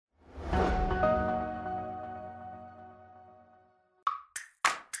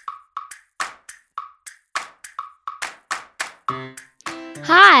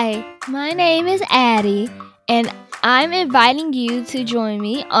Hi, my name is Addie, and I'm inviting you to join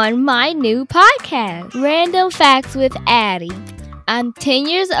me on my new podcast, Random Facts with Addie. I'm 10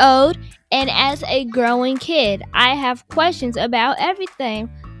 years old, and as a growing kid, I have questions about everything,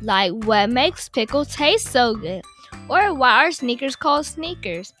 like what makes pickle taste so good, or why are sneakers called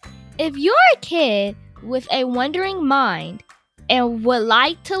sneakers. If you're a kid with a wondering mind and would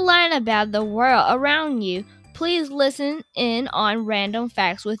like to learn about the world around you, please listen in on Random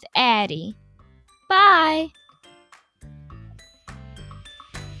Facts with Addie. Bye!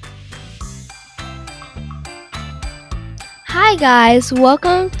 Hi guys,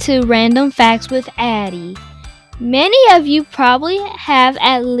 welcome to Random Facts with Addie. Many of you probably have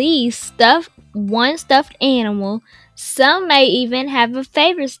at least one stuffed animal. Some may even have a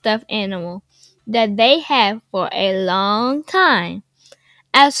favorite stuffed animal that they have for a long time.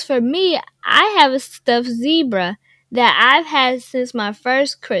 As for me, I have a stuffed zebra that I've had since my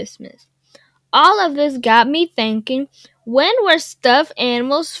first Christmas. All of this got me thinking, when were stuffed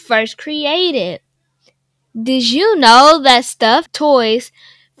animals first created? Did you know that stuffed toys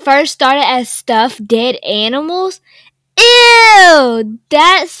first started as stuffed dead animals? Ew!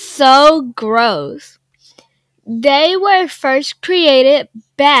 That's so gross. They were first created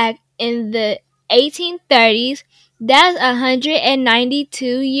back in the 1830s. That's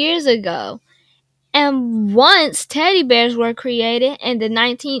 192 years ago. And once teddy bears were created in the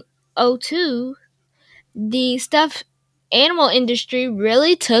 1902, the stuffed animal industry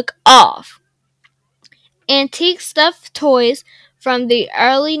really took off. Antique stuffed toys from the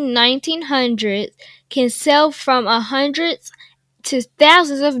early 1900s can sell from hundreds to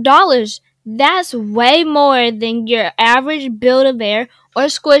thousands of dollars. That's way more than your average Build-A-Bear or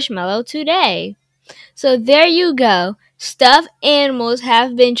Squishmallow today. So there you go. Stuffed animals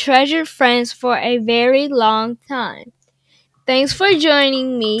have been treasured friends for a very long time. Thanks for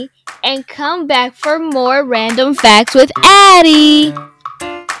joining me, and come back for more Random Facts with Addie.